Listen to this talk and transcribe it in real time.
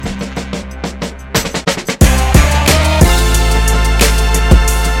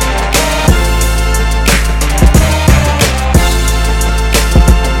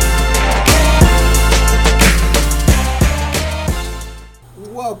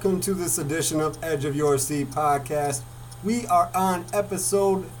welcome to this edition of Edge of Your Seat podcast. We are on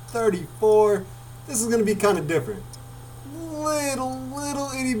episode 34. This is going to be kind of different. Little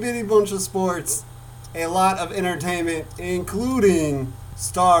itty bitty bunch of sports, a lot of entertainment, including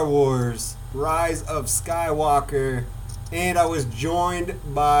Star Wars, Rise of Skywalker, and I was joined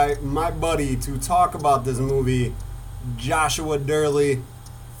by my buddy to talk about this movie, Joshua Durley,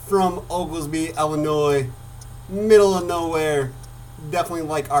 from Oglesby, Illinois, middle of nowhere. Definitely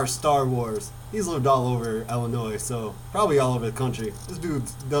like our Star Wars. He's lived all over Illinois, so probably all over the country. This dude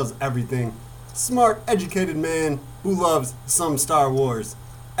does everything. Smart, educated man who loves some Star Wars.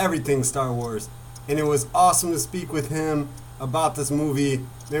 Everything Star Wars. And it was awesome to speak with him about this movie.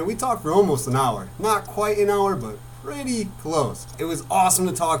 Man, we talked for almost an hour. Not quite an hour, but pretty close. It was awesome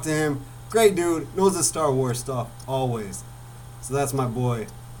to talk to him. Great dude. Knows his Star Wars stuff, always. So that's my boy,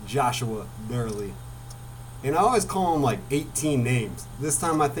 Joshua Durley. And I always call him like 18 names. This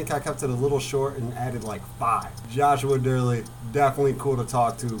time I think I kept it a little short and added like 5. Joshua Durley, definitely cool to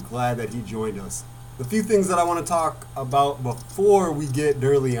talk to. Glad that he joined us. The few things that I want to talk about before we get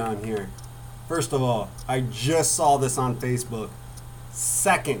Durley on here. First of all, I just saw this on Facebook.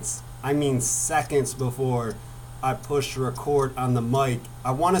 Seconds before I pushed record on the mic. I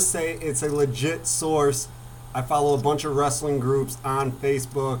want to say it's a legit source. I follow a bunch of wrestling groups on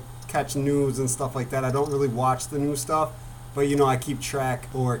Facebook, catch news and stuff like that. I don't really watch the new stuff, but I keep track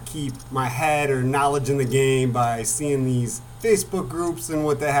or keep my head or knowledge in the game by seeing these Facebook groups and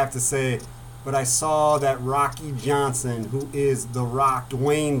what they have to say. But I saw that Rocky Johnson, who is The Rock,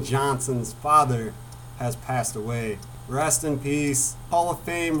 Dwayne Johnson's father, has passed away. Rest in peace. Hall of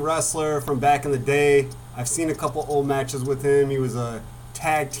Fame wrestler from back in the day. I've seen a couple old matches with him. He was a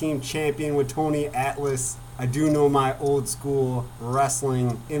tag team champion with Tony Atlas. I do know my old school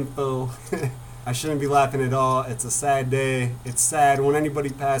wrestling info. I shouldn't be laughing at all. It's a sad day. It's sad when anybody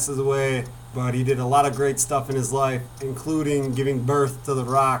passes away, but he did a lot of great stuff in his life, including giving birth to The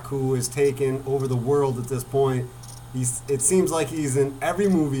Rock, who is taken over the world at this point. It seems like he's in every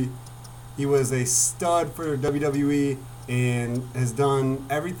movie. He was a stud for WWE and has done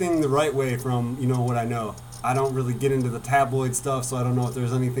everything the right way from, what I know. I don't really get into the tabloid stuff, so I don't know if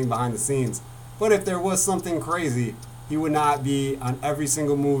there's anything behind the scenes. But if there was something crazy, he would not be on every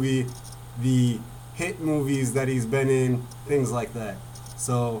single movie, the hit movies that he's been in, things like that.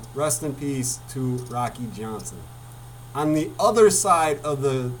 So rest in peace to Rocky Johnson. On the other side of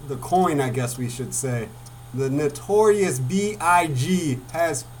the coin, I guess we should say, the Notorious B.I.G.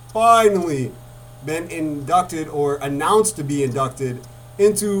 has finally been inducted or announced to be inducted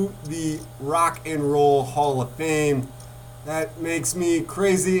into the Rock and Roll Hall of Fame. That makes me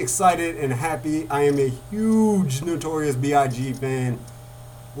crazy excited and happy. I am a huge Notorious B.I.G. fan.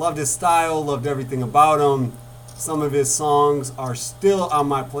 Loved his style, loved everything about him. Some of his songs are still on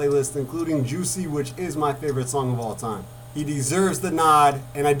my playlist, including Juicy, which is my favorite song of all time. He deserves the nod,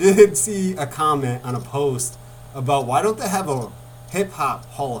 and I did see a comment on a post about why don't they have a hip-hop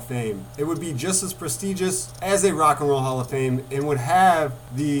Hall of Fame. It would be just as prestigious as a Rock and Roll Hall of Fame and would have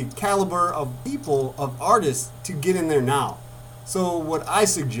the caliber of people, of artists, to get in there now. So what I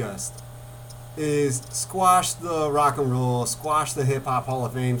suggest is squash the Rock and Roll, squash the hip-hop Hall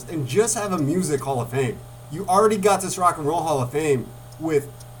of Fames, and just have a music Hall of Fame. You already got this Rock and Roll Hall of Fame with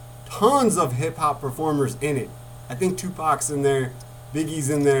tons of hip-hop performers in it. I think Tupac's in there, Biggie's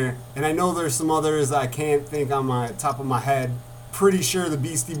in there, and I know there's some others I can't think on my top of my head. Pretty sure the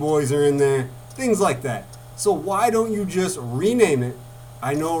Beastie Boys are in there, things like that. So why don't you just rename it?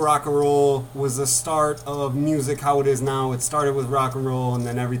 I know rock and roll was the start of music how it is now. It started with rock and roll and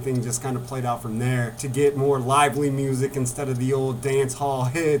then everything just kind of played out from there to get more lively music instead of the old dance hall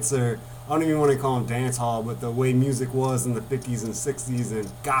hits, or I don't even want to call them dance hall, but the way music was in the 50s and 60s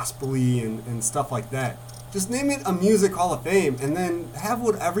and gospel-y and stuff like that. Just name it a Music Hall of Fame and then have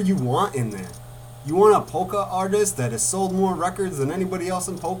whatever you want in there. You want a polka artist that has sold more records than anybody else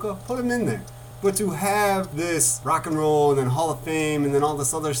in polka? Put him in there. But to have this rock and roll and then Hall of Fame and then all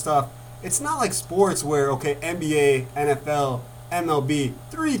this other stuff, it's not like sports where, NBA, NFL, MLB,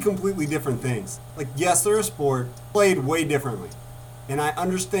 3 completely different things. Like, yes, they're a sport, played way differently. And I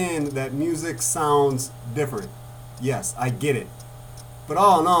understand that music sounds different. Yes, I get it. But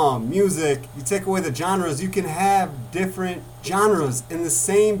all in all, music, you take away the genres, you can have different genres in the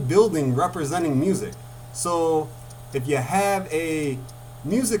same building representing music. So if you have a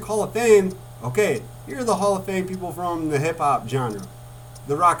Music Hall of Fame, here are the Hall of Fame people from the hip-hop genre,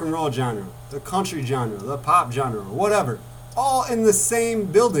 the rock and roll genre, the country genre, the pop genre, whatever. All in the same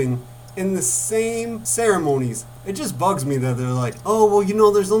building, in the same ceremonies. It just bugs me that they're like,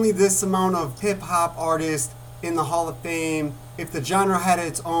 there's only this amount of hip-hop artists in the Hall of Fame. If the genre had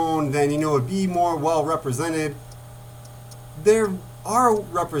its own, then, it'd be more well represented. There are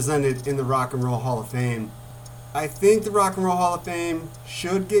represented in the Rock and Roll Hall of Fame. I think the Rock and Roll Hall of Fame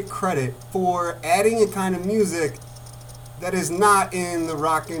should get credit for adding a kind of music that is not in the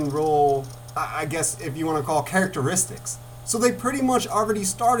rock and roll, I guess if you want to call, characteristics. So they pretty much already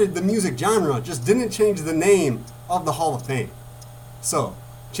started the music genre, just didn't change the name of the Hall of Fame. So,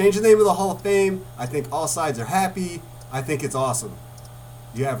 change the name of the Hall of Fame. I think all sides are happy. I think it's awesome.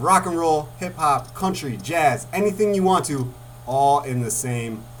 You have rock and roll, hip hop, country, jazz, anything you want to, all in the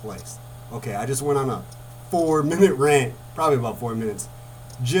same place. Okay, I just went on a 4-minute rant, probably about 4 minutes,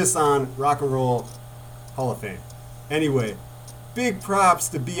 just on Rock and Roll Hall of Fame. Anyway, big props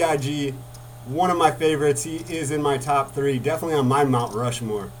to B.I.G., one of my favorites. He is in my top 3, definitely on my Mount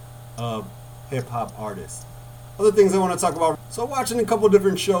Rushmore of hip-hop artists. Other things I want to talk about. So watching a couple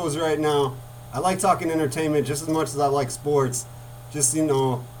different shows right now. I like talking entertainment just as much as I like sports. Just,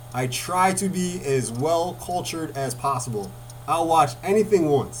 I try to be as well cultured as possible. I'll watch anything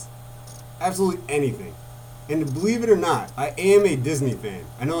once. Absolutely anything. And believe it or not, I am a Disney fan.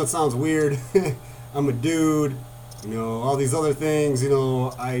 I know it sounds weird. I'm a dude. All these other things,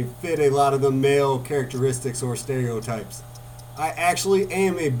 I fit a lot of the male characteristics or stereotypes. I actually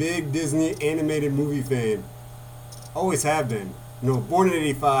am a big Disney animated movie fan. Always have been. Born in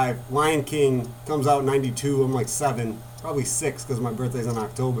 85, Lion King comes out in 92, I'm like 7, probably 6 because my birthday's in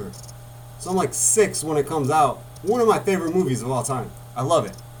October. So I'm like 6 when it comes out. One of my favorite movies of all time. I love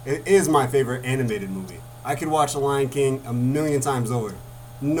it. It is my favorite animated movie. I could watch The Lion King a million times over.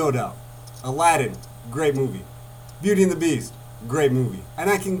 No doubt. Aladdin, great movie. Beauty and the Beast, great movie. And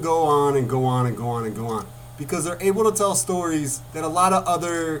I can go on and go on and go on and go on. Because they're able to tell stories that a lot of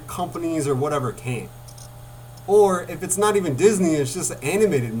other companies or whatever can't. Or if it's not even Disney, it's just an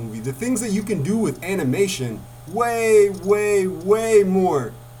animated movie. The things that you can do with animation, way, way, way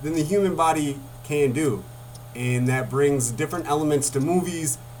more than the human body can do. And that brings different elements to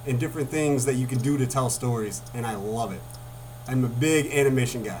movies and different things that you can do to tell stories. And I love it. I'm a big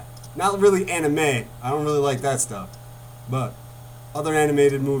animation guy. Not really anime. I don't really like that stuff. But other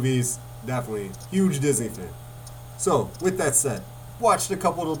animated movies, definitely. Huge Disney fan. So, with that said, watched a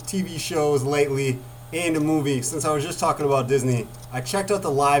couple of TV shows lately and a movie. Since I was just talking about Disney, I checked out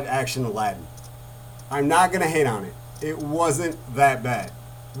the live action Aladdin. I'm not going to hate on it. It wasn't that bad.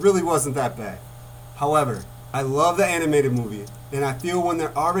 Really wasn't that bad. However, I love the animated movie. And I feel when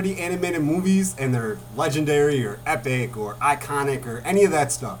they're already animated movies and they're legendary or epic or iconic or any of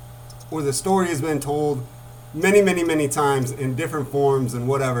that stuff, or the story has been told many, many, many times in different forms and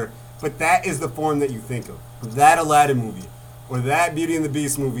whatever, but that is the form that you think of. That Aladdin movie, or that Beauty and the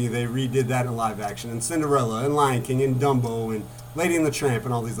Beast movie, they redid that in live action, and Cinderella, and Lion King, and Dumbo, and Lady and the Tramp,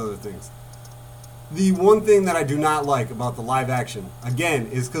 and all these other things. The one thing that I do not like about the live action, again,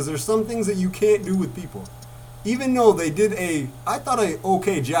 is because there's some things that you can't do with people. Even though they did I thought a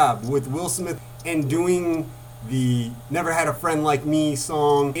okay job with Will Smith and doing the Never Had a Friend Like Me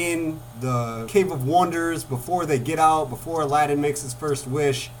song in the Cave of Wonders before they get out, before Aladdin makes his first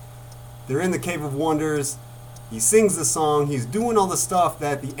wish. They're in the Cave of Wonders. He sings the song. He's doing all the stuff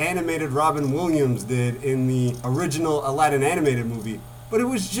that the animated Robin Williams did in the original Aladdin animated movie. But it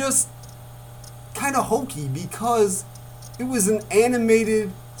was just kind of hokey because it was an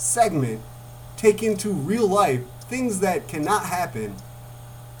animated segment taken to real life, things that cannot happen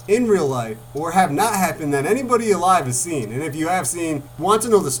in real life or have not happened that anybody alive has seen. And if you have seen, want to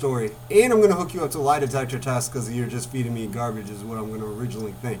know the story, and I'm going to hook you up to a lie detector test because you're just feeding me garbage is what I'm going to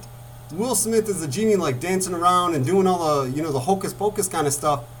originally think. Will Smith as a genie, like dancing around and doing all the, the hocus pocus kind of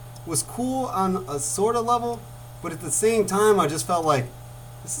stuff was cool on a sort of level, but at the same time I just felt like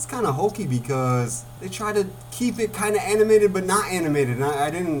this is kind of hokey because they try to keep it kind of animated but not animated, and I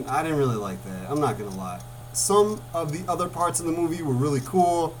didn't really like that. I'm not going to lie. Some of the other parts of the movie were really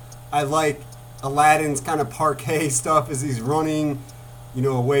cool. I like Aladdin's kind of parquet stuff as he's running,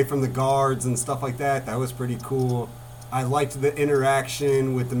 away from the guards and stuff like that. That was pretty cool. I liked the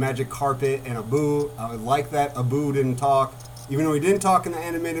interaction with the magic carpet and Abu. I like that Abu didn't talk. Even though he didn't talk in the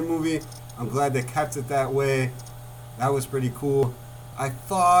animated movie, I'm glad they kept it that way. That was pretty cool. I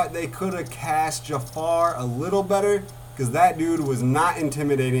thought they could have cast Jafar a little better because that dude was not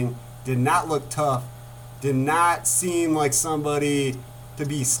intimidating, did not look tough, did not seem like somebody to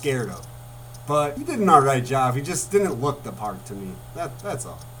be scared of. But he did an alright job. He just didn't look the part to me. That's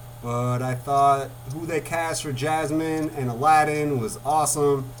all. But I thought who they cast for Jasmine and Aladdin was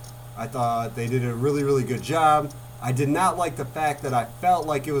awesome. I thought they did a really, really good job. I did not like the fact that I felt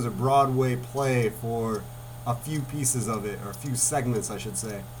like it was a Broadway play for a few pieces of it, or a few segments, I should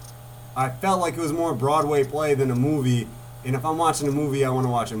say. I felt like it was more a Broadway play than a movie. And if I'm watching a movie, I want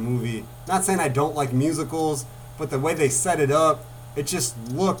to watch a movie. Not saying I don't like musicals, but the way they set it up, it just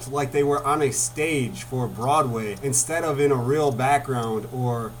looked like they were on a stage for Broadway instead of in a real background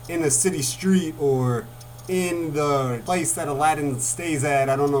or in a city street or in the place that Aladdin stays at.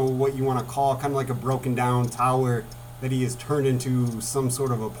 I don't know what you want to call, kind of like a broken down tower that he has turned into some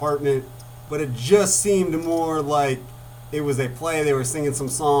sort of apartment. But it just seemed more like it was a play. They were singing some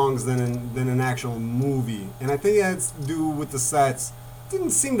songs than an actual movie. And I think it has to do with the sets. It didn't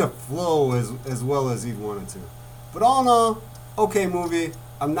seem to flow as well as he'd wanted to. But all in all, okay movie.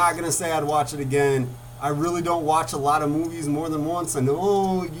 I'm not going to say I'd watch it again. I really don't watch a lot of movies more than once. I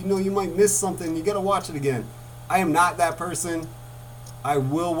know, you might miss something. You got to watch it again. I am not that person. I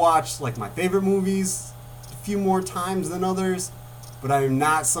will watch like my favorite movies a few more times than others. But I am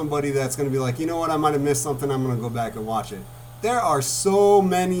not somebody that's going to be like, you know what, I might have missed something, I'm going to go back and watch it. There are so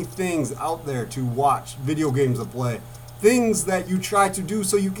many things out there to watch, video games to play, things that you try to do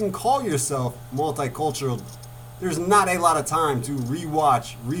so you can call yourself multicultural. There's not a lot of time to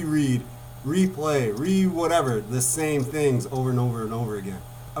rewatch, reread, replay, whatever, the same things over and over and over again.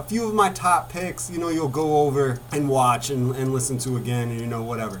 A few of my top picks, you'll go over and watch and listen to again and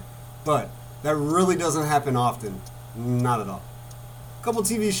whatever. But that really doesn't happen often. Not at all. Couple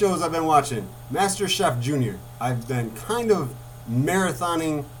TV shows I've been watching. Master Chef Junior. I've been kind of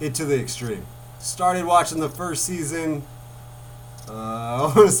marathoning it to the extreme. Started watching the first season,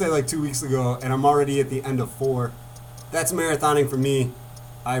 I want to say like 2 weeks ago, and I'm already at the end of 4. That's marathoning for me.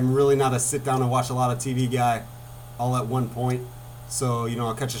 I'm really not a sit down and watch a lot of TV guy all at one point. So,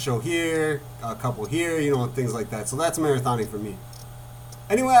 I'll catch a show here, a couple here, things like that. So that's marathoning for me.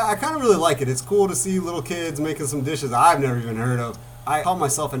 Anyway, I kind of really like it. It's cool to see little kids making some dishes I've never even heard of. I call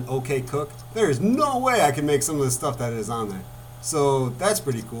myself an okay cook. There is no way I can make some of the stuff that is on there. So that's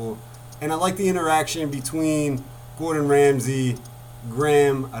pretty cool. And I like the interaction between Gordon Ramsay,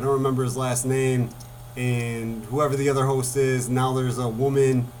 Graham, I don't remember his last name, and whoever the other host is. Now there's a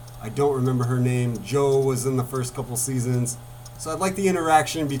woman, I don't remember her name. Joe was in the first couple seasons. So I like the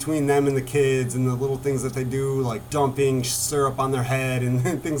interaction between them and the kids and the little things that they do, like dumping syrup on their head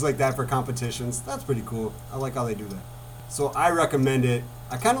and things like that for competitions. That's pretty cool. I like how they do that. So I recommend it.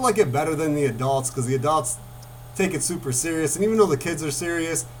 I kind of like it better than the adults because the adults take it super serious. And even though the kids are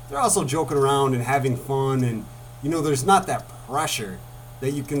serious, they're also joking around and having fun. And, there's not that pressure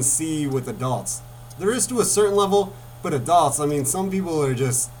that you can see with adults. There is to a certain level, but adults, some people are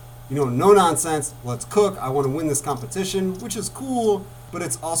just, no nonsense. Let's cook. I want to win this competition, which is cool. But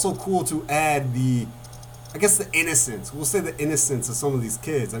it's also cool to add the innocence. We'll say the innocence of some of these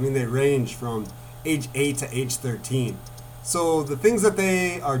kids. They range from age 8 to age 13. So the things that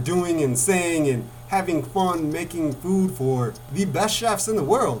they are doing and saying and having fun making food for the best chefs in the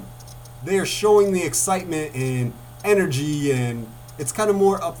world, they are showing the excitement and energy, and it's kind of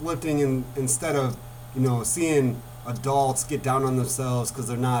more uplifting instead of, seeing adults get down on themselves because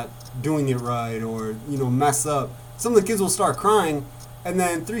they're not doing it right or, mess up. Some of the kids will start crying, and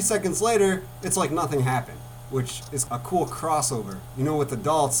then 3 seconds later, it's like nothing happened, which is a cool crossover. With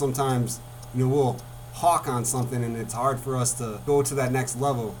adults, sometimes, we'll hawk on something and it's hard for us to go to that next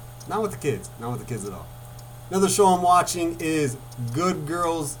level. Not with the kids at all. Another show I'm watching is Good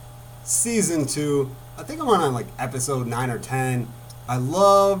Girls Season 2. I think I'm on like episode 9 or 10. I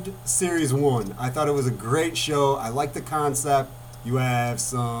loved Series 1. I thought it was a great show. I like the concept. You have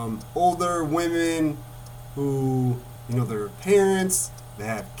some older women who, they're parents, they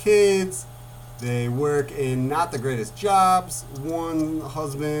have kids, they work in not the greatest jobs. One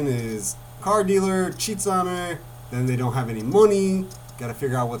husband is car dealer, cheats on her, then they don't have any money, gotta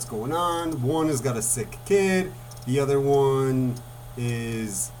figure out what's going on. One has got a sick kid, the other one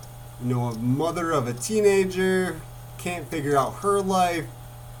is, a mother of a teenager, can't figure out her life,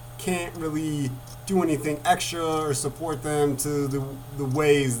 can't really do anything extra or support them to the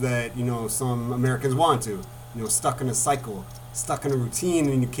ways that, some Americans want to. Stuck in a cycle, stuck in a routine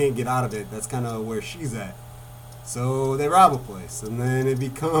and you can't get out of it. That's kind of where she's at. So they rob a place, and then it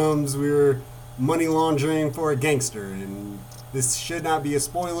becomes we're money laundering for a gangster. And this should not be a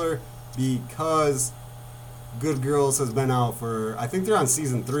spoiler because Good Girls has been out for, I think they're on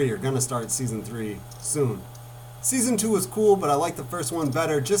season 3 or going to start season 3 soon. Season 2 was cool, but I like the first one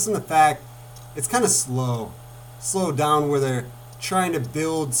better just in the fact it's kind of slowed down where they're trying to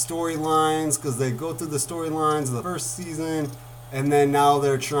build storylines because they go through the storylines of the first season. And then now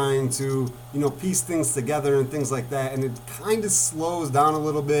they're trying to, piece things together and things like that. And it kind of slows down a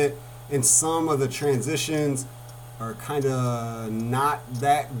little bit. And some of the transitions are kind of not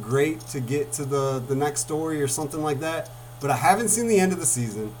that great to get to the next story or something like that. But I haven't seen the end of the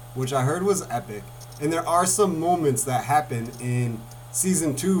season, which I heard was epic. And there are some moments that happen in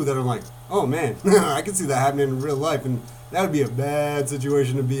season 2 that are like, oh man, I can see that happening in real life, and that would be a bad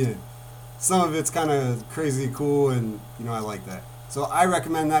situation to be in. Some of it's kind of crazy cool, and I like that. So I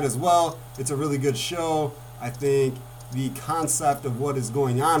recommend that as well. It's a really good show. I think the concept of what is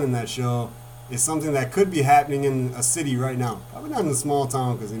going on in that show is something that could be happening in a city right now. Probably not in a small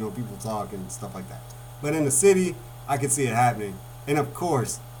town because, people talk and stuff like that. But in the city, I could see it happening. And of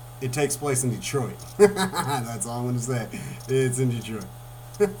course, it takes place in Detroit. That's all I'm going to say. It's in Detroit.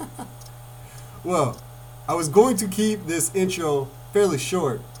 Well, I was going to keep this intro fairly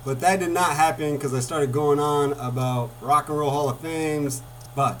short, but that did not happen because I started going on about Rock and Roll Hall of Fames.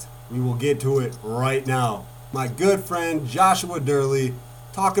 But we will get to it right now. My good friend Joshua Durley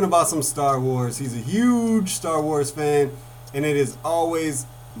talking about some Star Wars. He's a huge Star Wars fan, and it is always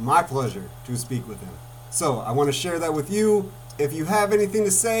my pleasure to speak with him. So I want to share that with you. If you have anything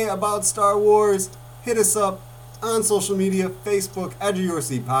to say about Star Wars, hit us up on social media, Facebook, Edge of Your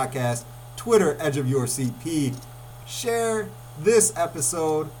Seat Podcast, Twitter, Edge of Your CP. Share this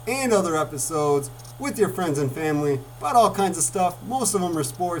episode and other episodes with your friends and family about all kinds of stuff. Most of them are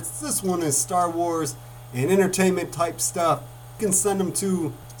sports. This one is Star Wars and entertainment type stuff. You can send them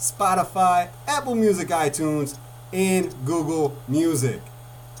to Spotify, Apple Music, iTunes, and Google Music.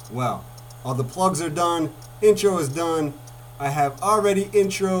 Well, all the plugs are done. Intro is done. I have already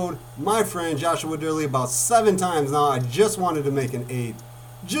introed my friend Joshua Durley about 7 times now. I just wanted to make an 8th.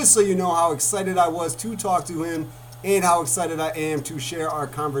 Just so you know how excited I was to talk to him and how excited I am to share our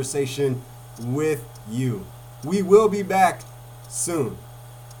conversation with you. We will be back soon.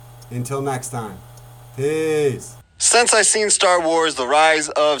 Until next time. Peace. Since I seen Star Wars: The Rise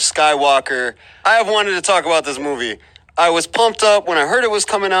of Skywalker, I have wanted to talk about this movie. I was pumped up when I heard it was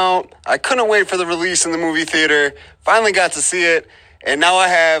coming out. I couldn't wait for the release in the movie theater. Finally got to see it. And now I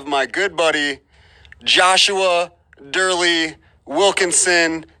have my good buddy, Joshua Durley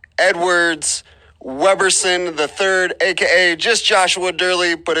Wilkinson Edwards Weberson III, a.k.a. just Joshua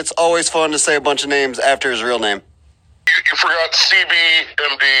Durley, but it's always fun to say a bunch of names after his real name. You forgot CB,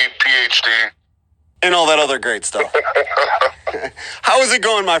 MD, PhD. And all that other great stuff. How is it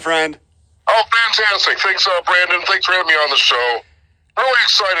going, my friend? Oh, fantastic. Thanks, Brandon. Thanks for having me on the show. Really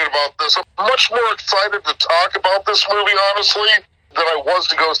excited about this. I'm much more excited to talk about this movie, honestly, than I was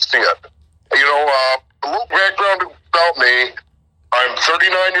to go see it. A little background about me. I'm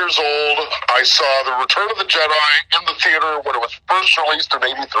 39 years old. I saw The Return of the Jedi in the theater when it was first released in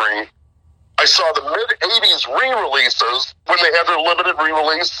 83. I saw the mid-80s re-releases when they had their limited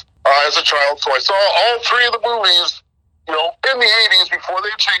re-release as a child. So I saw all 3 of the movies, in the 80s before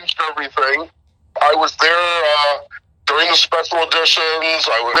they changed everything. I was there during the special editions.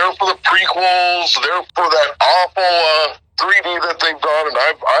 I was there for the prequels, there for that awful 3D that they've done. And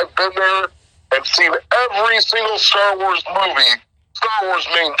I've been there and seen every single Star Wars movie, Star Wars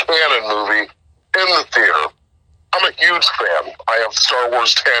main canon movie, in the theater. I'm a huge fan. I have Star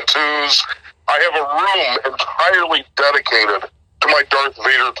Wars tattoos. I have a room entirely dedicated to my Darth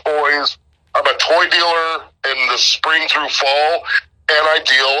Vader toys. I'm a toy dealer in the spring through fall, and I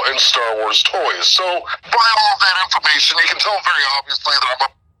deal in Star Wars toys. So by all of that information, you can tell very obviously that I'm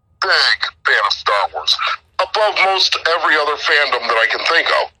a big fan of Star Wars, above most every other fandom that I can think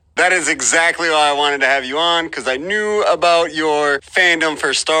of. That is exactly why I wanted to have you on, because I knew about your fandom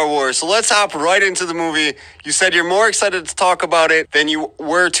for Star Wars. So let's hop right into the movie. You said you're more excited to talk about it than you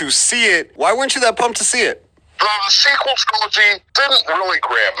were to see it. Why weren't you that pumped to see it? The sequel trilogy didn't really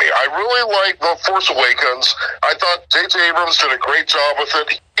grab me. I really liked The Force Awakens. I thought J.J. Abrams did a great job with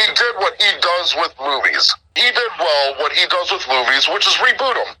it. He did what he does with movies. He did well what he does with movies, which is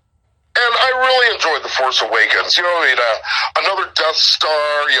reboot them. And I really enjoyed The Force Awakens. You had another Death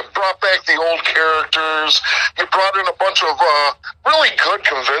Star. You brought back the old characters. You brought in a bunch of really good,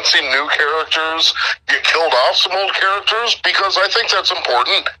 convincing new characters. You killed off some old characters because I think that's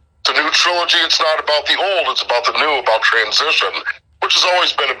important. The new trilogy, it's not about the old, it's about the new, about transition, which has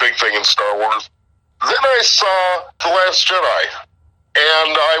always been a big thing in Star Wars. Then I saw The Last Jedi,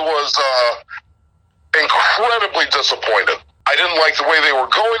 and I was incredibly disappointed. I didn't like the way they were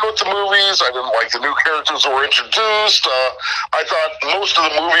going with the movies. I didn't like the new characters that were introduced. I thought most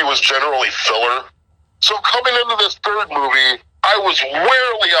of the movie was generally filler. So coming into this third movie, I was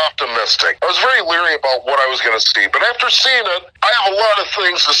rarely optimistic. I was very leery about what I was going to see. But after seeing it, I have a lot of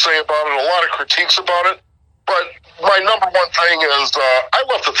things to say about it, a lot of critiques about it. But my number one thing is I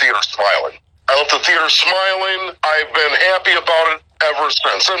left the theater smiling. I've been happy about it ever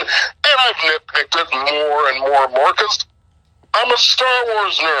since. And I've nitpicked it more and more because I'm a Star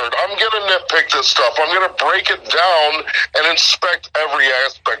Wars nerd. I'm going to nitpick this stuff. I'm going to break it down and inspect every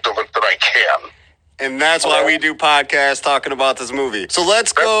aspect of it that I can. And that's why we do podcasts talking about this movie. So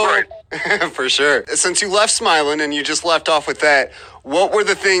let's go. Right. For sure. Since you left smiling and you just left off with that, what were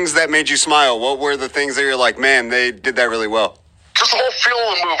the things that made you smile? What were the things that you're like, man, they did that really well? Just the whole feel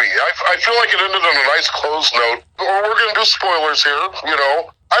of the movie. I feel like it ended on a nice closed note. We're going to do spoilers here, you know.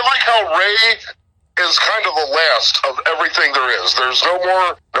 I like how Rey is kind of the last of everything there is. There's no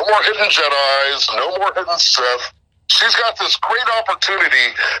more hidden Jedis, no more hidden Sith. She's got this great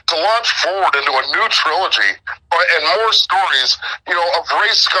opportunity to launch forward into a new trilogy and more stories, you know, of Rey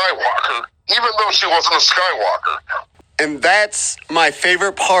Skywalker, even though she wasn't a Skywalker. And that's my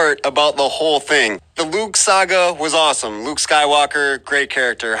favorite part about the whole thing. The Luke saga was awesome. Luke Skywalker, great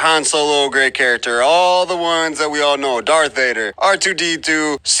character. Han Solo, great character. All the ones that we all know. Darth Vader,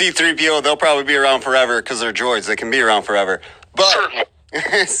 R2-D2, C-3PO, they'll probably be around forever because they're droids. They can be around forever. But certainly.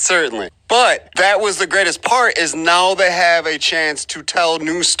 Certainly. But that was the greatest part, is now they have a chance to tell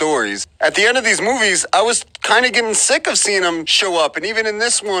new stories. At the end of these movies, I was kind of getting sick of seeing them show up. And even in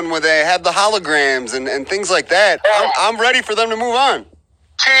this one where they had the holograms and things like that, I'm ready for them to move on.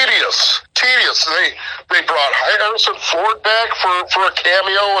 Tedious. They brought Harrison Ford back for a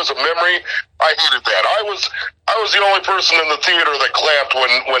cameo as a memory. I hated that. I was the only person in the theater that clapped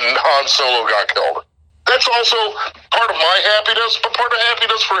when Han Solo got killed. That's also part of my happiness, but part of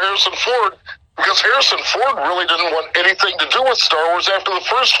happiness for Harrison Ford, because Harrison Ford really didn't want anything to do with Star Wars after the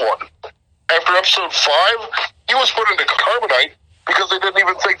first one. After Episode 5, he was put into carbonite because they didn't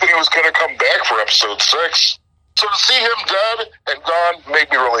even think that he was going to come back for Episode 6. So to see him dead and gone made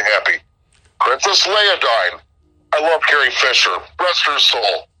me really happy. Princess Leia died. I love Carrie Fisher. Rest her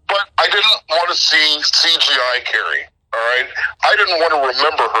soul. But I didn't want to see CGI Carrie, all right? I didn't want to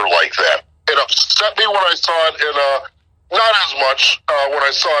remember her like that. It upset me when I saw it in not as much when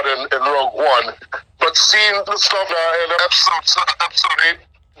I saw it in Rogue One, but seeing the stuff in episode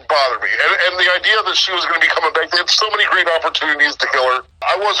 8 bothered me. And the idea that she was going to be coming back, they had so many great opportunities to kill her.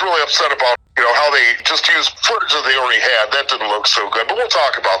 I was really upset about, you know, how they just used footage that they already had. That didn't look so good, but we'll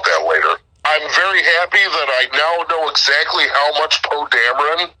talk about that later. I'm very happy that I now know exactly how much Poe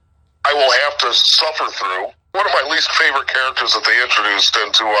Dameron I will have to suffer through. One of my least favorite characters that they introduced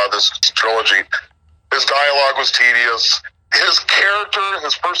into this trilogy. His dialogue was tedious. His character,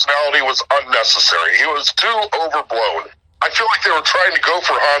 his personality was unnecessary. He was too overblown. I feel like they were trying to go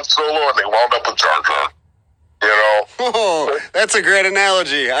for Han Solo and they wound up with Jar Jar. You know? Oh, that's a great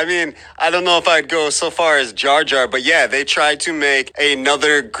analogy. I mean, I don't know if I'd go so far as Jar Jar, but yeah, they tried to make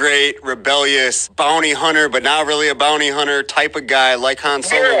another great rebellious bounty hunter, but not really a bounty hunter type of guy like Han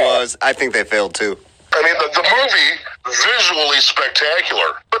Solo was. I think they failed too. I mean, the movie, visually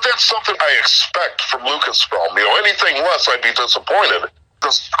spectacular, but that's something I expect from Lucasfilm. You know, anything less, I'd be disappointed.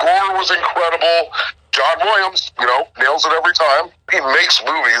 The score was incredible. John Williams, you know, nails it every time. He makes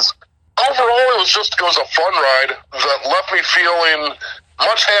movies. Overall, it was a fun ride that left me feeling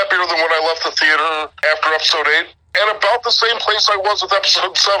much happier than when I left the theater after Episode 8, and about the same place I was with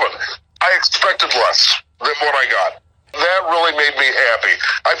Episode 7. I expected less than what I got. That really made me happy.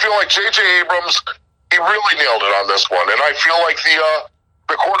 I feel like J.J. Abrams, he really nailed it on this one, and I feel like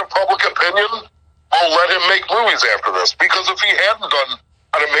the court of public opinion will let him make movies after this, because if he hadn't done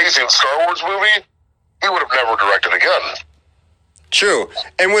an amazing Star Wars movie, he would have never directed again. True.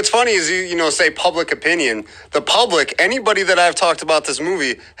 And what's funny is you know, say public opinion. The public, anybody that I've talked about this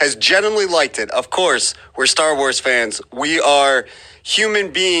movie has genuinely liked it. Of course, we're Star Wars fans. We are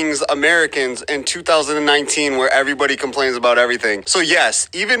human beings, Americans in 2019, where everybody complains about everything. So yes,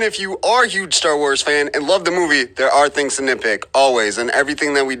 even if you are a huge Star Wars fan and love the movie, there are things to nitpick, always, in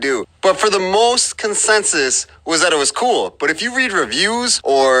everything that we do. But for the most, consensus was that it was cool. But if you read reviews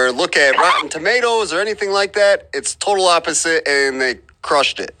or look at Rotten Tomatoes or anything like that, it's total opposite, and they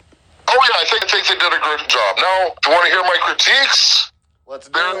crushed it. Oh yeah, I think they did a great job. Now, if you want to hear my critiques, let's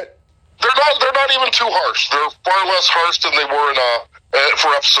do it. They're not even too harsh. They're far less harsh than they were for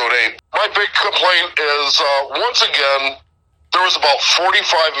Episode 8. My big complaint is, once again, there was about 45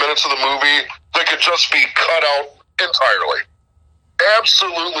 minutes of the movie that could just be cut out entirely.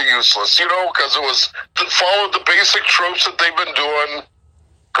 Absolutely useless, you know, because it followed the basic tropes that they've been doing.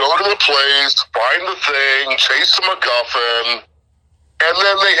 Go to the place, find the thing, chase the MacGuffin, and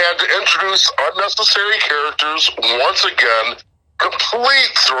then they had to introduce unnecessary characters once again.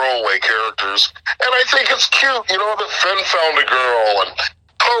 Complete throwaway characters. And I think it's cute, you know, that Finn found a girl and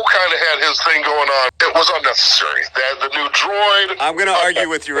Poe kind of had his thing going on. It was unnecessary. They had the new droid. I'm going to argue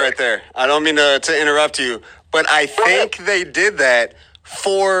with you right there. I don't mean to interrupt you, but I think they did that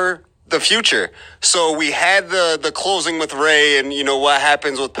for the future. So we had the closing with Rey and, what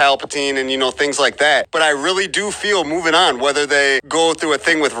happens with Palpatine and, things like that. But I really do feel moving on, whether they go through a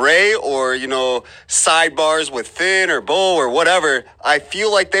thing with Rey or, sidebars with Finn or Bo or whatever, I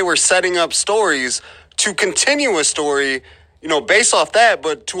feel like they were setting up stories to continue a story, based off that,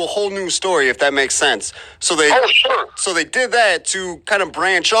 but to a whole new story, if that makes sense. So they did that to kind of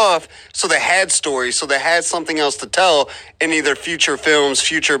branch off. So they had stories. So they had something else to tell in either future films,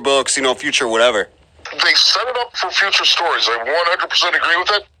 future books, future whatever. They set it up for future stories. I 100% agree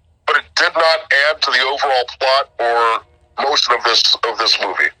with it, but it did not add to the overall plot or motion of this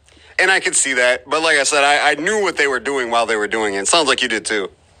movie. And I could see that. But like I said, I knew what they were doing while they were doing it. It sounds like you did too.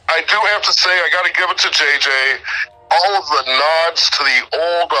 I do have to say, I got to give it to JJ. All of the nods to the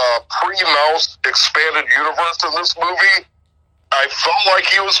old pre-Mouse expanded universe in this movie, I felt like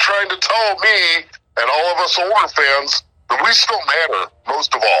he was trying to tell me and all of us older fans that we still matter,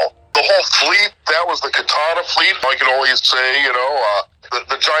 most of all. The whole fleet, that was the Katana fleet. I can always say,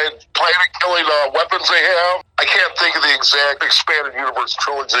 the giant planet-killing weapons they have. I can't think of the exact expanded universe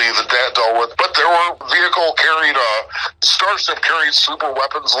trilogy that dealt with, but there were vehicle-carried, starship-carried super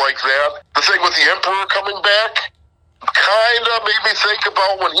weapons like that. The thing with the Emperor coming back kind of made me think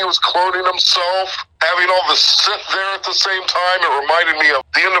about when he was cloning himself, having all the Sith there at the same time. It reminded me of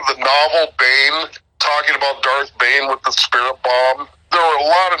the end of the novel Bane, talking about Darth Bane with the spirit bomb. There were a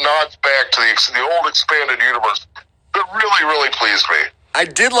lot of nods back to the old expanded universe that really, really pleased me. I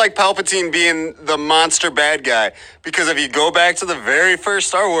did like Palpatine being the monster bad guy, because if you go back to the very first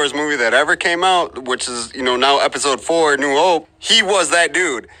Star Wars movie that ever came out, which is, now Episode 4, New Hope, he was that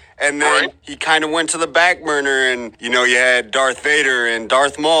dude. And then he kind of went to the back burner and, you had Darth Vader and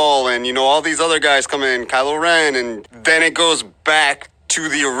Darth Maul and, all these other guys come in, Kylo Ren. And then it goes back to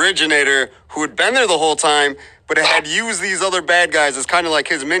the originator who had been there the whole time, but it had used these other bad guys as kind of like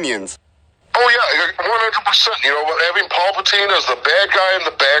his minions. Oh, yeah, 100%. Having Palpatine as the bad guy in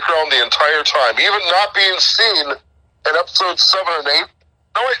the background the entire time, even not being seen in Episodes 7 and 8.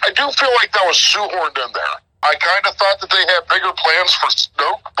 No, I do feel like that was shoehorned in there. I kind of thought that they had bigger plans for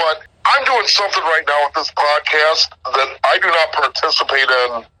Snoke, but I'm doing something right now with this podcast that I do not participate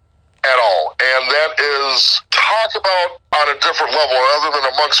in at all, and that is talk about on a different level other than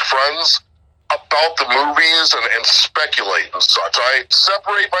amongst friends about the movies and speculate and such. I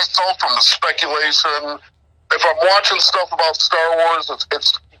separate myself from the speculation. If I'm watching stuff about Star Wars,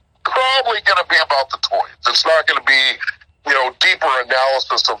 it's probably going to be about the toys. It's not going to be deeper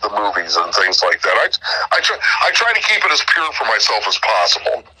analysis of the movies and things like that. I try to keep it as pure for myself as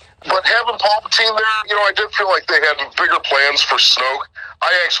possible. But having Palpatine there, I did feel like they had bigger plans for Snoke. I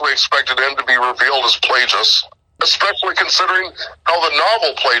actually expected him to be revealed as Plagueis, especially considering how the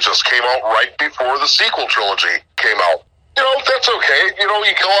novel Plagueis came out right before the sequel trilogy came out. That's okay. You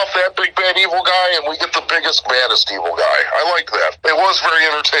kill off that big bad evil guy and we get the biggest, baddest evil guy. I like that. It was very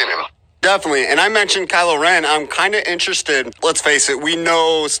entertaining. Definitely. And I mentioned Kylo Ren. I'm kind of interested. Let's face it. We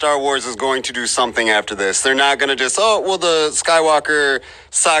know Star Wars is going to do something after this. They're not going to just, the Skywalker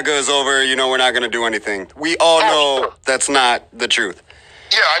saga is over. We're not going to do anything. We all know that's not the truth.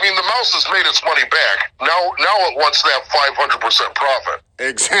 Yeah, the mouse has made its money back. Now it wants that 500% profit.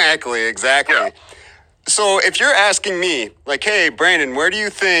 Exactly. Yeah. So if you're asking me, like, hey, Brandon, where do you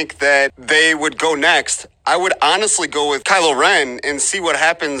think that they would go next? I would honestly go with Kylo Ren and see what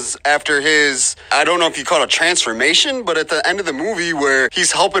happens after his, I don't know if you call it a transformation, but at the end of the movie where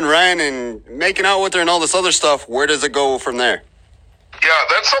he's helping Ren and making out with her and all this other stuff, where does it go from there? Yeah,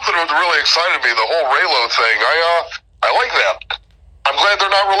 that's something that really excited me, the whole Reylo thing. I like that. I'm glad they're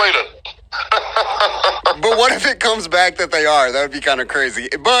not related. But what if it comes back that they are? That would be kind of crazy.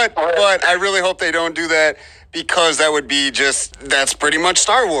 But I really hope they don't do that, because that would be that's pretty much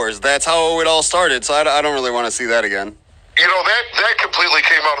Star Wars. That's how it all started. So I don't really want to see that again. That completely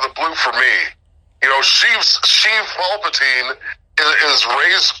came out of the blue for me. Sheev Palpatine is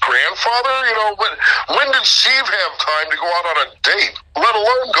Rey's grandfather. When did Sheev have time to go out on a date, let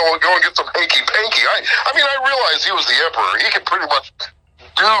alone go and get some hanky-panky? I realized he was the Emperor. He could pretty much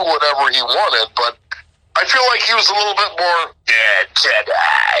do whatever he wanted, but I feel like he was a little bit more Jedi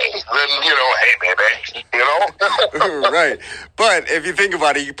than, hey, baby, Right. But if you think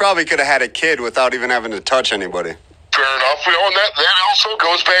about it, you probably could have had a kid without even having to touch anybody. Fair enough. And that also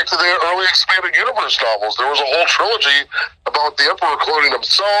goes back to the early expanded universe novels. There was a whole trilogy about the Emperor cloning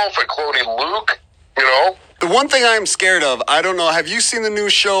himself and cloning Luke, The one thing I'm scared of, I don't know, have you seen the new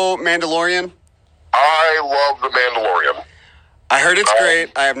show Mandalorian? I love The Mandalorian. I heard it's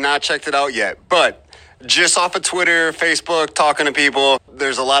great. I have not checked it out yet. But just off of Twitter, Facebook, talking to people,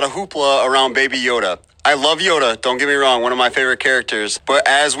 there's a lot of hoopla around Baby Yoda. I love Yoda, don't get me wrong, one of my favorite characters. But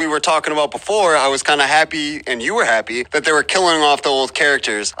as we were talking about before, I was kind of happy, and you were happy, that they were killing off the old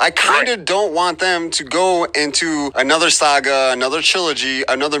characters. I kind of don't want them to go into another saga, another trilogy,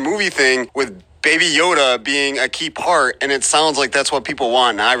 another movie thing with Baby Yoda being a key part, and it sounds like that's what people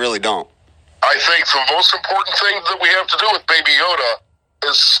want, and I really don't. I think the most important thing that we have to do with Baby Yoda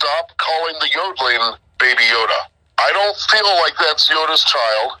is stop calling the Yodeling Baby Yoda. I don't feel like that's Yoda's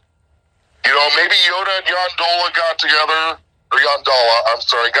child. You know, maybe Yoda and Yondola got together, or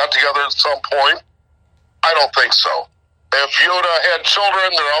Yondala, got together at some point. I don't think so. If Yoda had children,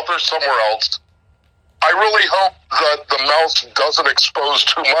 they're out there somewhere else. I really hope that the mouse doesn't expose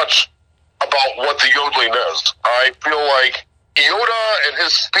too much about what the yodeling is. I feel like Yoda and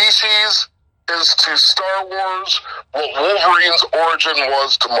his species is to Star Wars what Wolverine's origin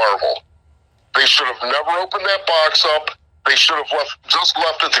was to Marvel. They should have never opened that box up. They should have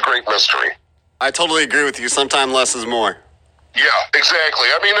left it to great mystery. I totally agree with you. Sometimes less is more. Yeah, exactly.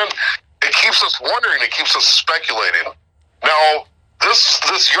 I mean, and it keeps us wondering. It keeps us speculating. Now, this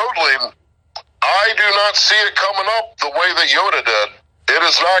yodeling, I do not see it coming up the way that Yoda did. It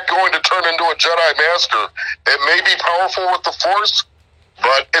is not going to turn into a Jedi Master. It may be powerful with the Force,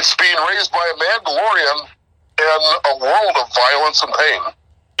 but it's being raised by a Mandalorian in a world of violence and pain.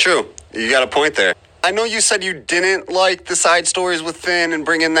 True. You got a point there. I know you said you didn't like the side stories with Finn and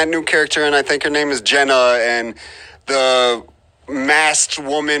bringing that new character in. I think her name is Jenna, and the masked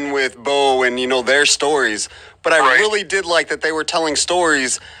woman with Bo and, their stories. But I really did like that they were telling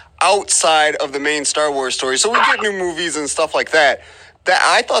stories outside of the main Star Wars story. So we get new movies and stuff like that.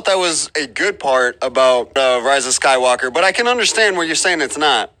 I thought that was a good part about Rise of Skywalker, but I can understand what you're saying it's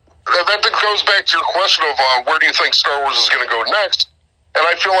not. That goes back to your question of where do you think Star Wars is going to go next? And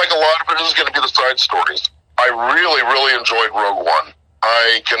I feel like a lot of it is going to be the side stories. I really, really enjoyed Rogue One.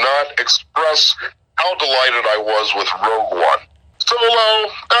 I cannot express how delighted I was with Rogue One. Solo,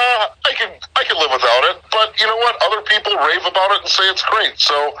 I can live without it, but you know what? Other people rave about it and say it's great.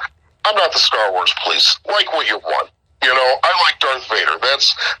 So I'm not the Star Wars police. Like what you want. I like Darth Vader.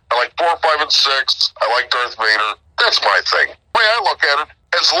 I like 4, 5, and 6. I like Darth Vader. That's my thing. The way I look at it,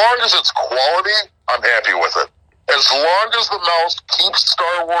 as long as it's quality, I'm happy with it. As long as the mouse keeps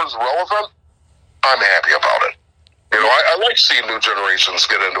Star Wars relevant, I'm happy about it. I like seeing new generations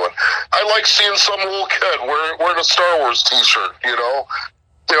get into it. I like seeing some little kid wearing a Star Wars T-shirt.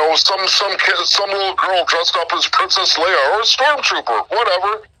 Some little girl dressed up as Princess Leia or a stormtrooper,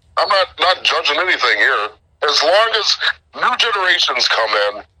 whatever. I'm not judging anything here. As long as new generations come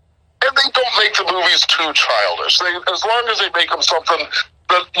in and they don't make the movies too childish, as long as they make them something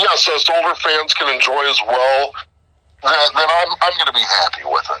that yes, us older fans can enjoy as well, then I'm going to be happy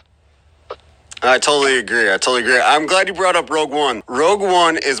with it. I totally agree. I'm glad you brought up Rogue One. Rogue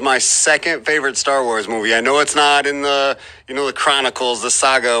One is my second favorite Star Wars movie. I know it's not in the Chronicles, the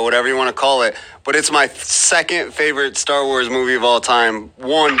saga, whatever you want to call it, but it's my second favorite Star Wars movie of all time,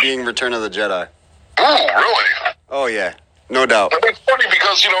 one being Return of the Jedi. Ooh, really? Oh, yeah. No doubt. It's funny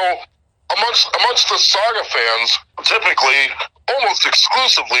because, amongst the saga fans, typically, almost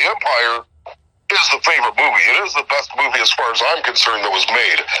exclusively, Empire is the favorite movie. It is the best movie as far as I'm concerned that was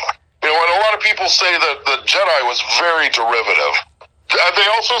made. And a lot of people say that the Jedi was very derivative. They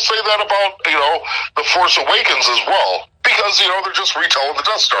also say that about, The Force Awakens as well. Because, they're just retelling the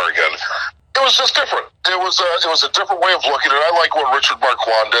Death Star again. It was just different. It was a different way of looking at it. I like what Richard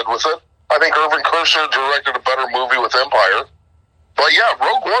Marquand did with it. I think Irvin Kershner directed a better movie with Empire. But yeah,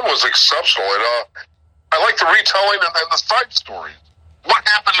 Rogue One was exceptional. And I like the retelling and the side stories. What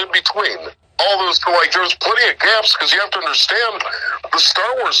happened in between? All those, there's plenty of gaps because you have to understand the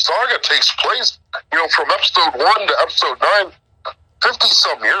Star Wars saga takes place, from episode 1 to episode 9,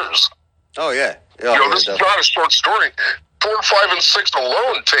 50-some years. Oh, yeah. This is not a short story. 4, 5, and 6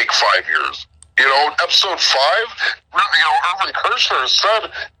 alone take 5 years. Episode 5, Irvin Kershner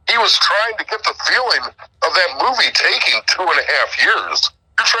said he was trying to get the feeling of that movie taking 2.5 years.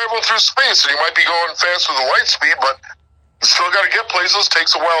 You're traveling through space, and you might be going faster than light speed, but you still got to get places.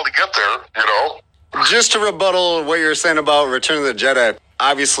 Takes a while to get there, Just to rebuttal what you're saying about Return of the Jedi,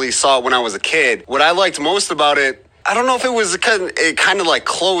 obviously saw it when I was a kid. What I liked most about it, I don't know if it kind of like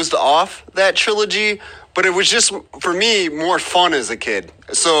closed off that trilogy, but it was just, for me, more fun as a kid.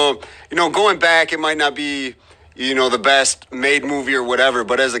 So, going back, it might not be, the best made movie or whatever,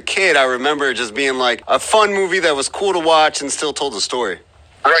 but as a kid, I remember it just being like a fun movie that was cool to watch and still told the story.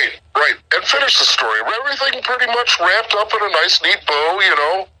 Right. And finish the story. Everything pretty much wrapped up in a nice, neat bow,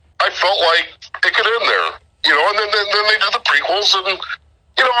 I felt like it could end there, and then they did the prequels, and,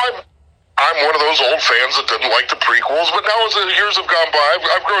 I'm one of those old fans that didn't like the prequels, but now as the years have gone by,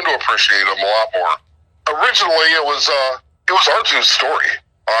 I've grown to appreciate them a lot more. originally it was R2's story,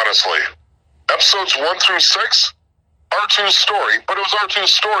 honestly. Episodes 1 through 6, R2's story, but it was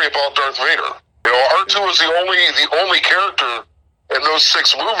R2's story about Darth Vader. You know, R2 was the only character in those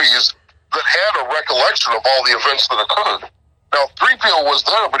 6 movies that had a recollection of all the events that occurred. Now, 3PO was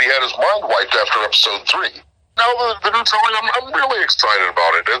there, but he had his mind wiped after episode 3. Now, the new trilogy, I'm really excited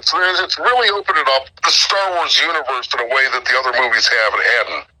about it. It's really opening up the Star Wars universe in a way that the other movies have and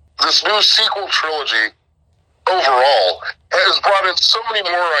hadn't. This new sequel trilogy, overall, has brought in so many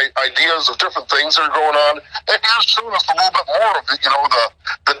more ideas of different things that are going on. And has shown us a little bit more of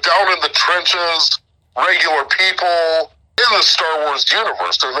the down in the trenches, regular people in the Star Wars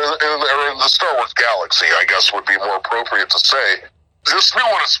universe, or in the Star Wars galaxy, I guess would be more appropriate to say. This new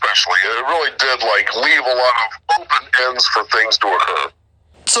one especially, it really did leave a lot of open ends for things to occur.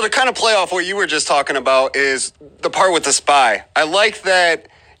 So to kind of play off what you were just talking about is the part with the spy. I like that,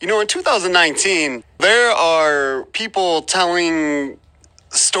 in 2019, there are people telling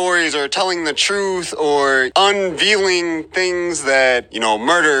stories or telling the truth or unveiling things that,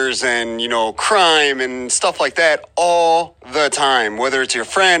 murders and, crime and stuff like that all the time. Whether it's your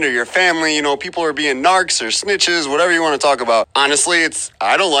friend or your family, people are being narcs or snitches, whatever you want to talk about. Honestly,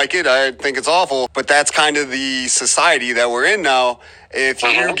 I don't like it. I think it's awful. But that's kind of the society that we're in now. If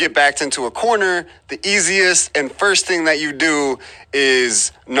you get backed into a corner, the easiest and first thing that you do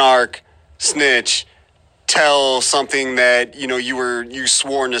is narc, snitch, tell something that you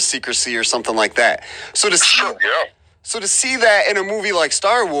swore into secrecy or something like that. So to see that in a movie like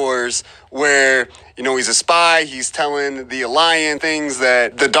Star Wars, where he's a spy, he's telling the Alliance things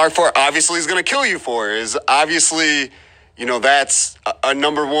that the Dark Force obviously is going to kill you for, is obviously that's a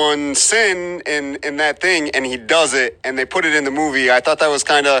number one sin in that thing, and he does it, and they put it in the movie. I thought that was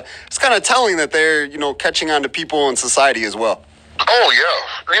kind of telling that they're catching on to people in society as well. Oh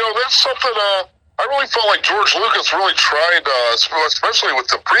yeah, that's something. I really felt like George Lucas really tried, especially with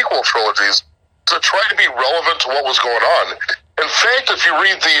the prequel trilogies, to try to be relevant to what was going on. In fact, if you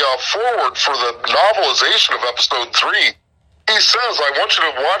read the foreword for the novelization of Episode 3, he says, I want you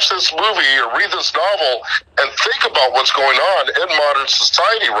to watch this movie or read this novel and think about what's going on in modern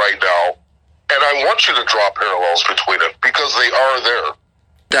society right now, and I want you to draw parallels between it, because they are there.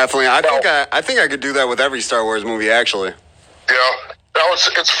 Definitely. I think I could do that with every Star Wars movie, actually. Yeah. Now,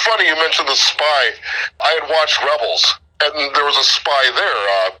 it's funny you mentioned the spy. I had watched Rebels, and there was a spy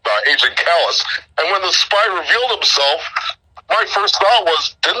there, Agent Callus. And when the spy revealed himself, my first thought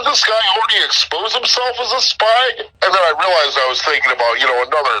was, didn't this guy already expose himself as a spy? And then I realized I was thinking about,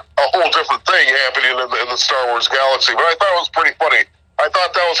 a whole different thing happening in the Star Wars galaxy. But I thought it was pretty funny. I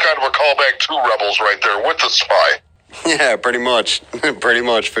thought that was kind of a callback to Rebels right there with the spy. Yeah, pretty much. Pretty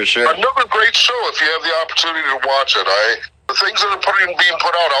much, for sure. Another great show if you have the opportunity to watch it. The things that are being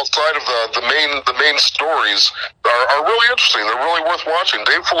put out outside of the main stories are really interesting. They're really worth watching.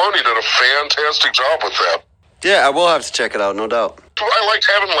 Dave Filoni did a fantastic job with that. Yeah, I will have to check it out, no doubt. I liked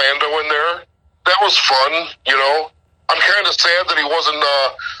having Lando in there. That was fun, I'm kind of sad that he wasn't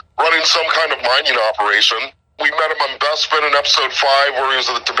running some kind of mining operation. We met him on Bespin in Episode 5 where he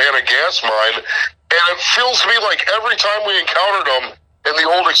was at the Tabana gas mine, and it feels to me like every time we encountered him in the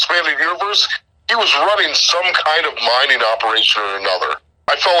old expanded universe, he was running some kind of mining operation or another.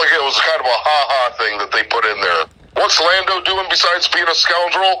 I felt like it was kind of a ha-ha thing that they put in there. What's Lando doing besides being a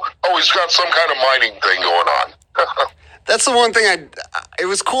scoundrel? Oh, he's got some kind of mining thing going on. That's the one thing it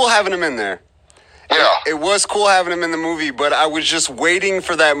was cool having him in there. Yeah. It was cool having him in the movie, but I was just waiting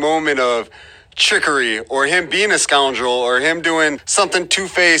for that moment of trickery or him being a scoundrel or him doing something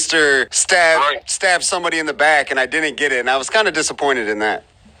two-faced or stab somebody in the back, and I didn't get it, and I was kind of disappointed in that.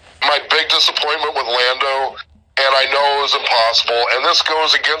 My big disappointment with Lando, and I know it was impossible, and this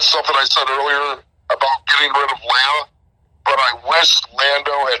goes against something I said earlier about getting rid of Leia, but I wish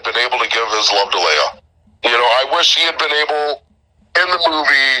Lando had been able to give his love to Leia. I wish he had been able, in the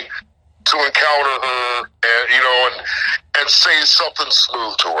movie, to encounter her and say something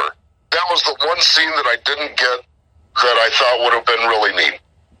smooth to her. That was the one scene that I didn't get that I thought would have been really neat.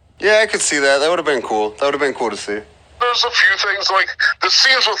 Yeah, I could see that. That would have been cool. That would have been cool to see. There's a few things, like the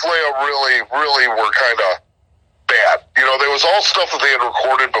scenes with Leia really were kind of bad. There was all stuff that they had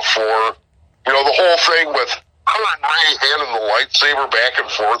recorded before. The whole thing with her and Rey handing the lightsaber back and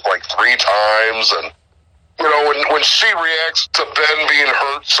forth like 3 times, and when she reacts to Ben being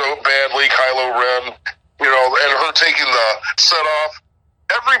hurt so badly, Kylo Ren, and her taking the set off,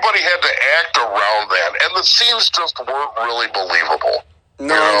 everybody had to act around that, and the scenes just weren't really believable.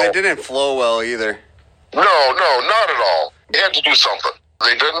 No, they didn't flow well either. No, not at all. They had to do something.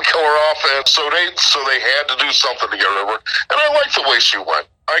 They didn't kill her off, and so they had to do something to get rid of her. And I like the way she went.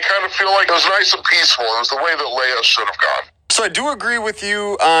 I kind of feel like it was nice and peaceful. It was the way that Leia should have gone. So I do agree with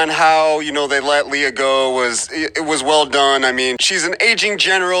you on how, they let Leia go. It was well done. I mean, she's an aging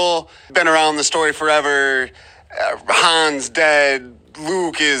general, been around the story forever. Han's dead.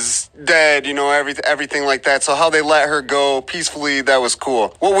 Luke is dead, everything like that. So how they let her go peacefully, that was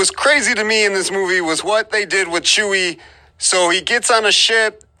cool. What was crazy to me in this movie was what they did with Chewie. So he gets on a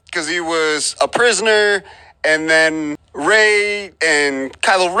ship because he was a prisoner, and then Rey and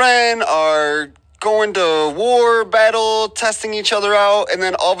Kylo Ren are going to war, battle, testing each other out, and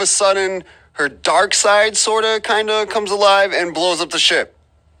then all of a sudden her dark side kind of comes alive and blows up the ship.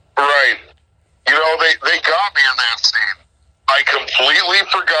 Right. They got me in that scene. I completely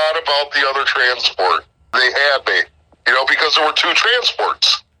forgot about the other transport. They had me, because there were two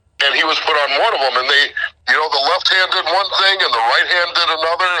transports, and he was put on one of them, and they, the left hand did one thing and the right hand did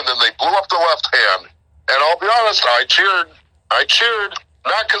another, and then they blew up the left hand. And I'll be honest, I cheered,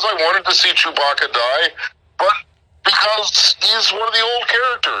 not because I wanted to see Chewbacca die, but because he's one of the old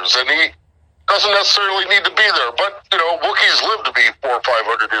characters, and he doesn't necessarily need to be there. But, Wookiees live to be 400 or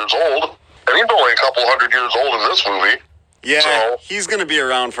 500 years old, and he's only a couple hundred years old in this movie. Yeah, so, he's going to be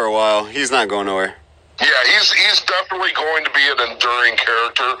around for a while. He's not going nowhere. Yeah, he's definitely going to be an enduring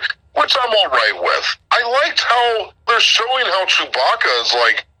character, which I'm all right with. I liked how they're showing how Chewbacca is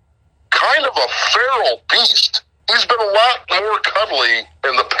like kind of a feral beast. He's been a lot more cuddly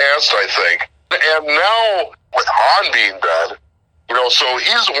in the past, I think. And now, with Han being dead, so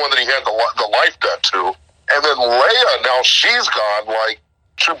he's the one that he had the life debt to. And then Leia, now she's gone. Like,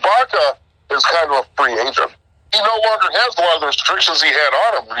 Chewbacca is kind of a free agent. He no longer has a lot of the restrictions he had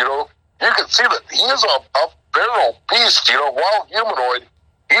on him. You can see that he is a feral beast, wild humanoid.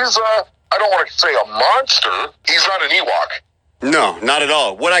 He's I don't want to say a monster. He's not an Ewok. No, not at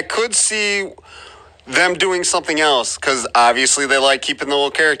all. What I could see them doing something else, because obviously they like keeping the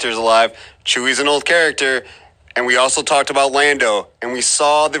old characters alive. Chewie's an old character. And we also talked about Lando, and we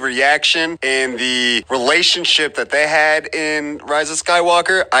saw the reaction and the relationship that they had in Rise of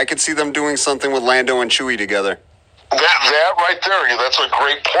Skywalker. I could see them doing something with Lando and Chewie together. That right there, that's a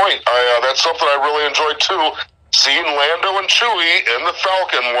great point. That's something I really enjoyed too. Seeing Lando and Chewie in the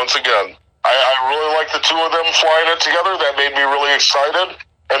Falcon once again. I really like the two of them flying it together. That made me really excited,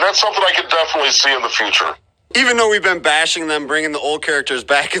 and that's something I could definitely see in the future. Even though we've been bashing them, bringing the old characters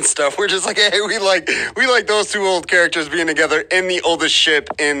back and stuff, we're just like, hey, we like those two old characters being together in the oldest ship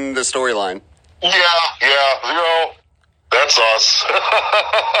in the storyline. Yeah, that's us.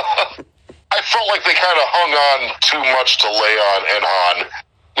 I felt like they kind of hung on too much to Leia and Han.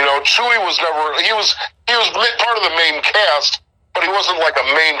 Chewie was never, he was part of the main cast, but he wasn't like a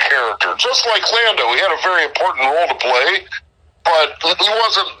main character. Just like Lando, he had a very important role to play, but he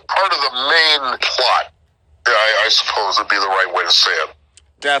wasn't part of the main plot. I suppose would be the right way to say it.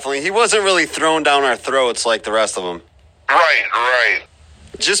 Definitely. He wasn't really thrown down our throats like the rest of them. Right.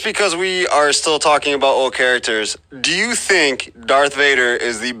 Just because we are still talking about old characters, do you think Darth Vader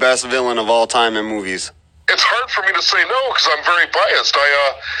is the best villain of all time in movies? It's hard for me to say no because I'm very biased.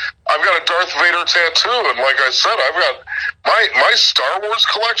 I've got a Darth Vader tattoo, and like I said, I've got my Star Wars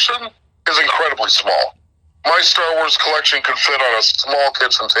collection is incredibly small. My Star Wars collection could fit on a small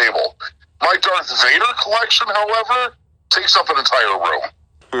kitchen table. My Darth Vader collection, however, takes up an entire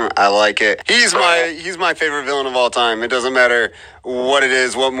room. I like it. He's my favorite villain of all time. It doesn't matter what it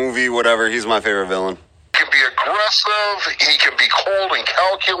is, what movie, whatever. He's my favorite villain. He can be aggressive. He can be cold and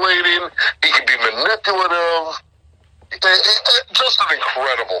calculating. He can be manipulative. Just an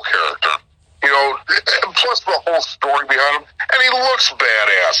incredible character. Plus the whole story behind him. And he looks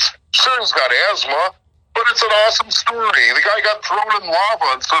badass. Sure, he's got asthma, but it's an awesome story. The guy got thrown in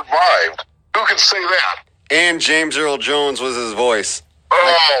lava and survived. Who can say that? And James Earl Jones was his voice.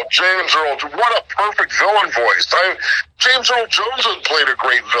 Oh, James Earl, what a perfect villain voice. James Earl Jones had played a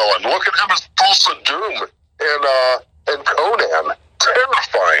great villain. Look at him as Thulsa Doom and Conan.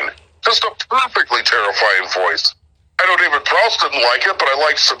 Terrifying. Just a perfectly terrifying voice. I know David Prowse didn't like it, but I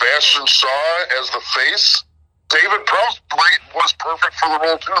liked Sebastian Shaw as the face. David Prowse was perfect for the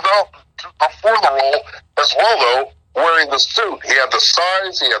role too, though. Before the role as well, though. Wearing the suit. He had the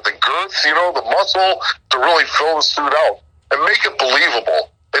size, he had the girth, the muscle to really fill the suit out and make it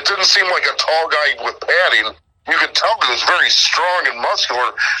believable. It didn't seem like a tall guy with padding. You could tell he was very strong and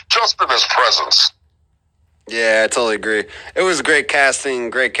muscular just in his presence. Yeah, I totally agree. It was great casting,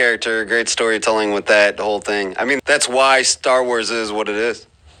 great character, great storytelling with that whole thing. I mean, that's why Star Wars is what it is.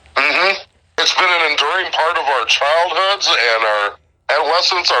 Mm-hmm. It's been an enduring part of our childhoods and our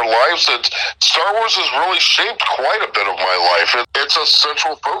adolescence, our lives. Star Wars has really shaped quite a bit of my life. It's a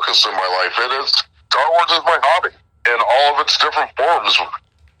central focus in my life. Star Wars is my hobby in all of its different forms.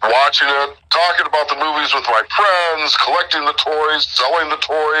 watching it, talking about the movies with my friends, collecting the toys, selling the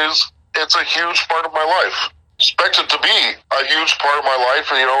toys. It's a huge part of my life. Expect it to be a huge part of my life,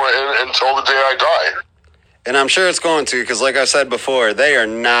 until the day I die. And I'm sure it's going to, because like I said before, they are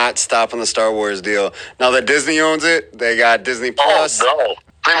not stopping the Star Wars deal. Now that Disney owns it, they got Disney Plus. Oh, no.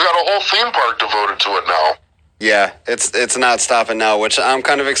 They've got a whole theme park devoted to it now. Yeah, it's not stopping now, which I'm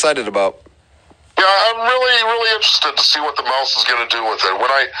kind of excited about. Yeah, I'm really, really interested to see what the mouse is going to do with it. When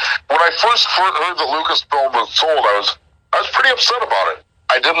I first heard that Lucasfilm was sold, I was pretty upset about it.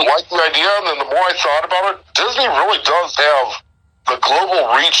 I didn't like the idea, and then the more I thought about it, Disney really does have the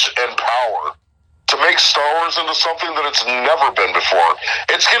global reach and power to make Star Wars into something that it's never been before.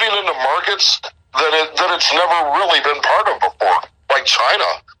 It's getting into markets that it's never really been part of before, like China.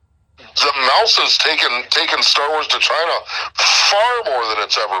 The mouse has taken Star Wars to China far more than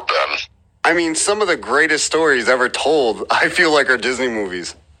it's ever been. I mean, some of the greatest stories ever told, I feel like, are Disney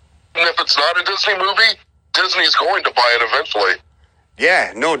movies. And if it's not a Disney movie, Disney's going to buy it eventually.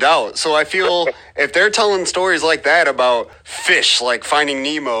 Yeah, no doubt. So I feel if they're telling stories like that about fish, like Finding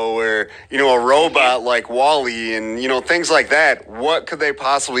Nemo, or, a robot like WALL-E, and, things like that, what could they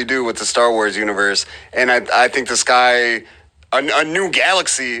possibly do with the Star Wars universe? And I think the sky, a new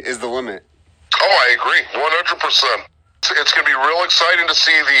galaxy is the limit. Oh, I agree, 100%. It's going to be real exciting to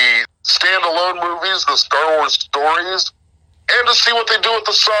see the standalone movies, the Star Wars stories, and to see what they do with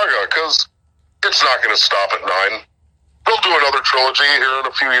the saga, because it's not going to stop at 9. They'll do another trilogy here in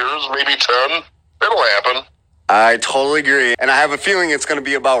a few years, maybe 10. It'll happen. I totally agree. And I have a feeling it's going to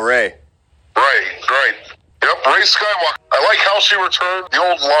be about Rey. Right. Yep, Rey Skywalker. I like how she returned the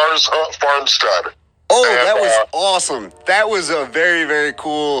old Lars farmstead. Oh, and that was awesome. That was a very, very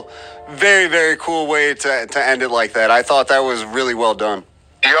cool way to end it like that. I thought that was really well done.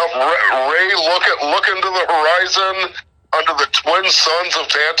 Yep, Rey look into the horizon under the twin suns of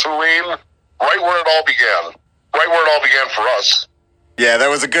Tatooine, right where it all began. Right where it all began for us. Yeah, that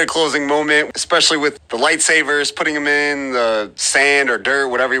was a good closing moment, especially with the lightsabers, putting them in the sand or dirt,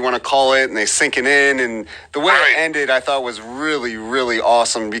 whatever you want to call it, and they sinking in. And the way it ended, I thought was really, really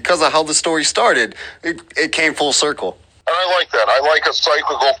awesome because of how the story started. It came full circle. And I like that. I like a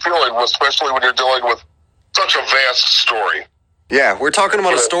cyclical feeling, especially when you're dealing with such a vast story. Yeah, we're talking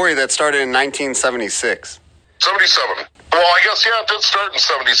about a story that started in 1976. 77. Well, I guess, it did start in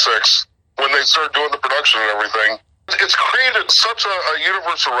 76. When they started doing the production and everything. It's created such a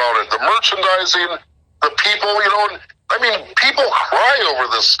universe around it. The merchandising, the people, people cry over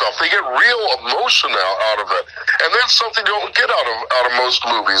this stuff. They get real emotion out of it. And that's something you don't get out of most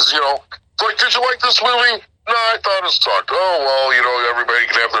movies, It's like, did you like this movie? No, I thought it sucked. Oh, well, everybody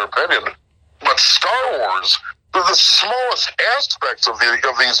can have their opinion. But Star Wars, the smallest aspects of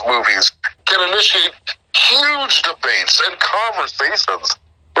these movies can initiate huge debates and conversations.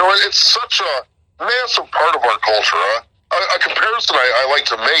 It's such a massive part of our culture. A comparison I like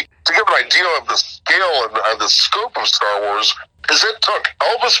to make to give an idea of the scale and the scope of Star Wars is it took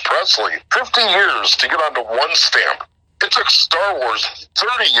Elvis Presley 50 years to get onto one stamp. It took Star Wars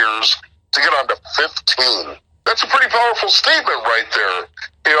 30 years to get onto 15. That's a pretty powerful statement right there.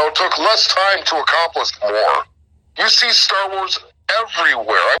 It took less time to accomplish more. You see Star Wars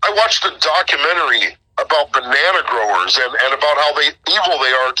everywhere. I watched a documentary about banana growers and about how evil they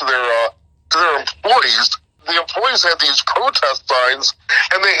are to their employees. The employees had these protest signs,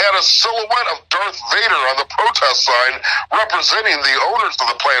 and they had a silhouette of Darth Vader on the protest sign representing the owners of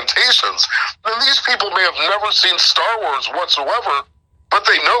the plantations. And these people may have never seen Star Wars whatsoever, but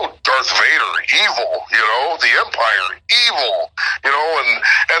they know Darth Vader, evil, the Empire, evil,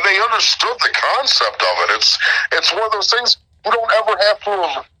 and they understood the concept of it. It's one of those things you don't ever have to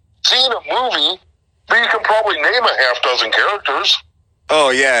have seen a movie. You can probably name a half dozen characters.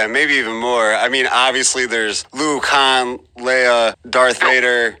 Oh, yeah, maybe even more. I mean, obviously there's Luke, Han, Leia, Darth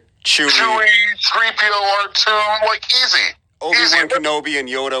Vader, Chewie, 3PO, R2, like easy. Obi-Wan Kenobi and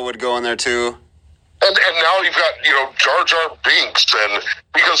Yoda would go in there too. And now you've got, Jar Jar Binks, and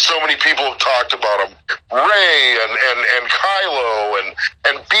because so many people have talked about him, Rey and Kylo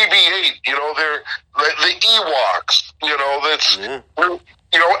and BB-8, they're the Ewoks, that's...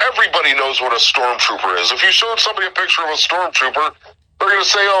 Everybody knows what a stormtrooper is. If you showed somebody a picture of a stormtrooper, they're going to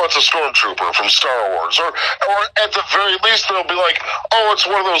say, oh, it's a stormtrooper from Star Wars. Or at the very least, they'll be like, oh, it's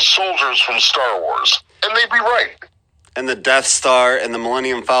one of those soldiers from Star Wars. And they'd be right. And the Death Star and the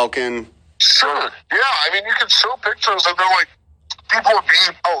Millennium Falcon. Sure. Yeah, you can show pictures and they're like, people would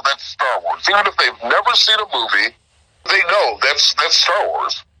be, oh, that's Star Wars. Even if they've never seen a movie, they know that's Star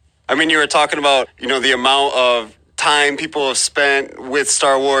Wars. You were talking about, the amount of time people have spent with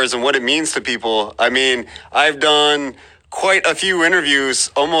Star Wars and what it means to people. I've done quite a few interviews,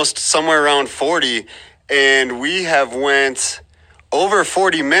 almost somewhere around 40, and we have went over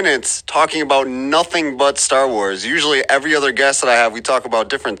 40 minutes talking about nothing but Star Wars. Usually every other guest that I have, we talk about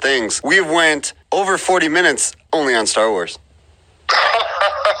different things. We went over 40 minutes only on Star Wars.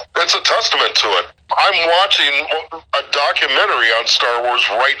 That's a testament to it. I'm watching a documentary on Star Wars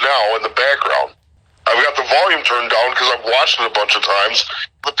right now in the background. I've got the volume turned down because I've watched it a bunch of times.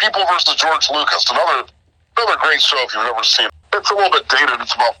 The People versus George Lucas, another great show if you've never seen it. It's a little bit dated.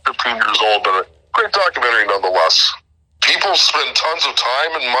 It's about 15 years old, but a great documentary nonetheless. People spend tons of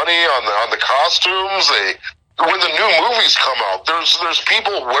time and money on the costumes. When the new movies come out, there's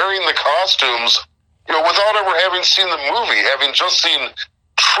people wearing the costumes, without ever having seen the movie, having just seen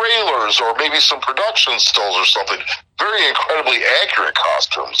trailers or maybe some production stills or something. Very incredibly accurate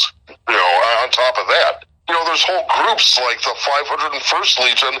costumes. On top of that, there's whole groups like the 501st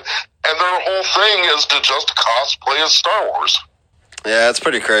Legion, and their whole thing is to just cosplay as Star Wars. Yeah, it's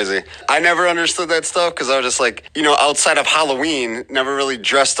pretty crazy. I never understood that stuff because I was just like, outside of Halloween, never really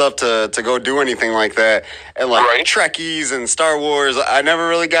dressed up to go do anything like that. And like Trekkies and Star Wars, I never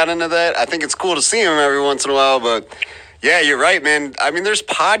really got into that. I think it's cool to see them every once in a while, but yeah, you're right, man. I mean, there's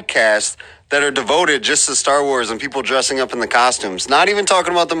podcasts that are devoted just to Star Wars and people dressing up in the costumes. Not even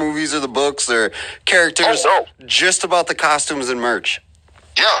talking about the movies or the books or characters, just about the costumes and merch.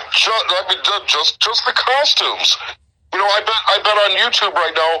 Yeah, just the costumes. I bet on YouTube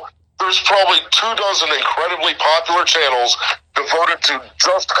right now, there's probably 24 incredibly popular channels devoted to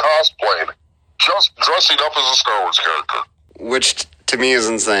just cosplaying, just dressing up as a Star Wars character. Which, to me, is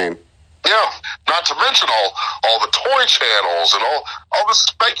insane. Yeah, not to mention all the toy channels and all the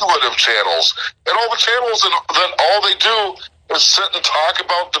speculative channels and all the channels that all they do is sit and talk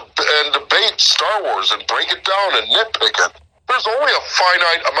about and debate Star Wars and break it down and nitpick it. There's only a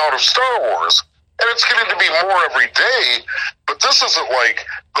finite amount of Star Wars. And it's getting to be more every day, but this isn't like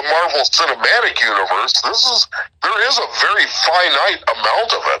the Marvel Cinematic Universe. There is a very finite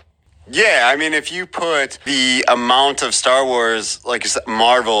amount of it. Yeah, I mean, if you put the amount of Star Wars, like you said,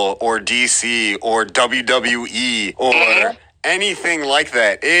 Marvel or DC or WWE or anything like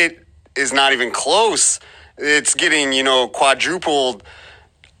that, it is not even close. It's getting, quadrupled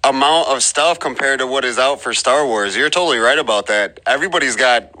amount of stuff compared to what is out for Star Wars. You're totally right about that. Everybody's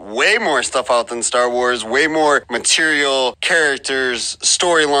got way more stuff out than Star Wars, way more material, characters,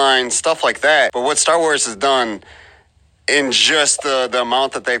 storylines, stuff like that. But what Star Wars has done in just the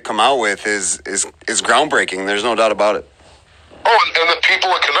amount that they've come out with is groundbreaking. There's no doubt about it. Oh, and the people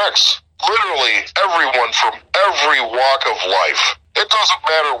it connects. Literally everyone from every walk of life. It doesn't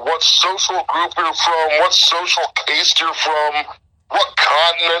matter what social group you're from, what social caste you're from, what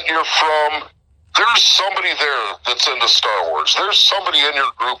continent you're from. There's somebody there that's into Star Wars. There's somebody in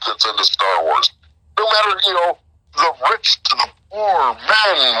your group that's into Star Wars. No matter, the rich to the poor,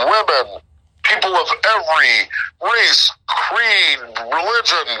 men, women, people of every race, creed,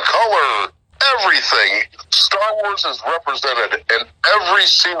 religion, color, everything. Star Wars is represented in every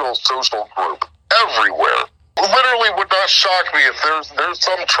single social group, everywhere. Literally would not shock me if there's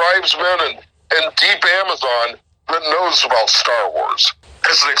some tribesman in deep Amazon that knows about Star Wars.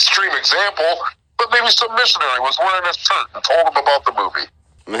 As an extreme example, but maybe some missionary was wearing a shirt and told him about the movie.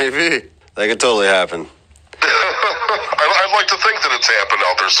 Maybe. That could totally happen. I'd like to think that it's happened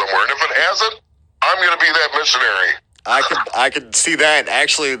out there somewhere, and if it hasn't, I'm going to be that missionary. I could see that.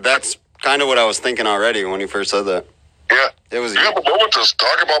 Actually, that's kind of what I was thinking already when you first said that. Yeah. It was. You have a moment to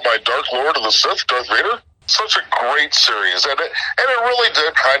talk about my Dark Lord of the Sith, Darth Vader? Such a great series, and it really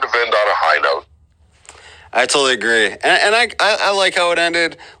did kind of end on a high note. I totally agree. And I like how it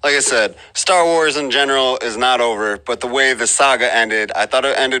ended. Like I said, Star Wars in general is not over, but the way the saga ended, I thought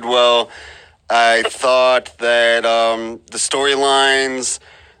it ended well. I thought that the storylines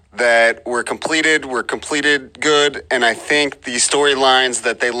that were completed good, and I think the storylines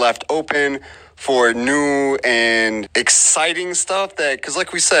that they left open for new and exciting stuff because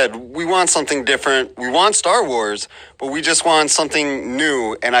like we said, we want something different. We want Star Wars, but we just want something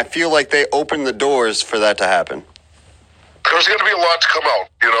new, and I feel like they opened the doors for that to happen. There's going to be a lot to come out.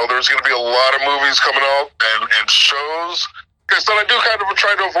 There's going to be a lot of movies coming out and shows. Like I said, I do kind of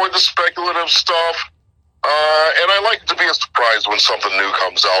try to avoid the speculative stuff, and I like to be a surprise when something new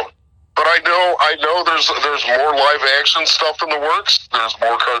comes out. But I know there's more live action stuff in the works. There's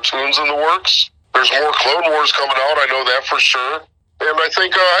more cartoons in the works. There's more Clone Wars coming out. I know that for sure. And I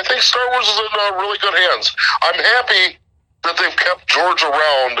think Star Wars is in really good hands. I'm happy that they've kept George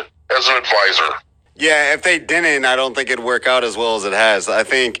around as an advisor. Yeah, if they didn't, I don't think it'd work out as well as it has. I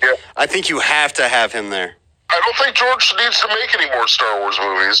think you have to have him there. I don't think George needs to make any more Star Wars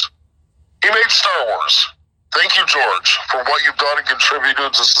movies. He made Star Wars. Thank you, George, for what you've done and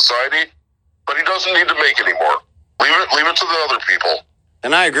contributed to society, but he doesn't need to make anymore. Leave it to the other people.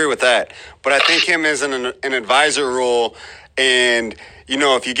 And I agree with that. But I think him as an advisor role, and, you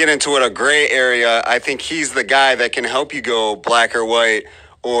know, if you get into it, a gray area, I think he's the guy that can help you go black or white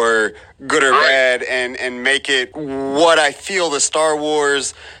or good or bad and make it what I feel the Star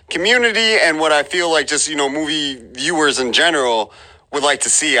Wars community and what I feel like just, you know, movie viewers in general would like to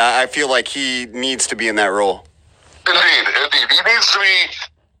see. I feel like he needs to be in that role. Indeed.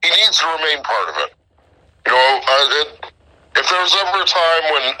 He needs to remain part of it. You know, if there was ever a time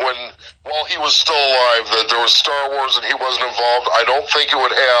when while he was still alive that there was Star Wars and he wasn't involved, I don't think it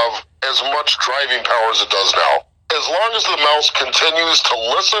would have as much driving power as it does now. As long as the mouse continues to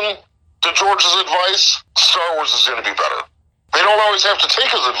listen to George's advice, Star Wars is going to be better. They don't always have to take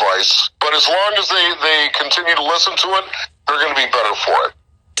his advice, but as long as they continue to listen to it, they're going to be better for it.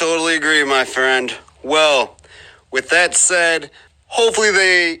 Totally agree, my friend. Well, with that said, hopefully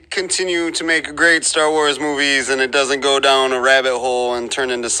they continue to make great Star Wars movies and it doesn't go down a rabbit hole and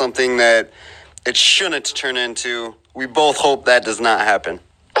turn into something that it shouldn't turn into. We both hope that does not happen.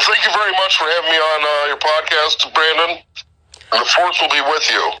 Well, thank you very much for having me on your podcast, Brandon. And the Force will be with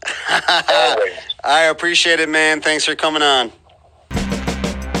you. Always. I appreciate it, man. Thanks for coming on.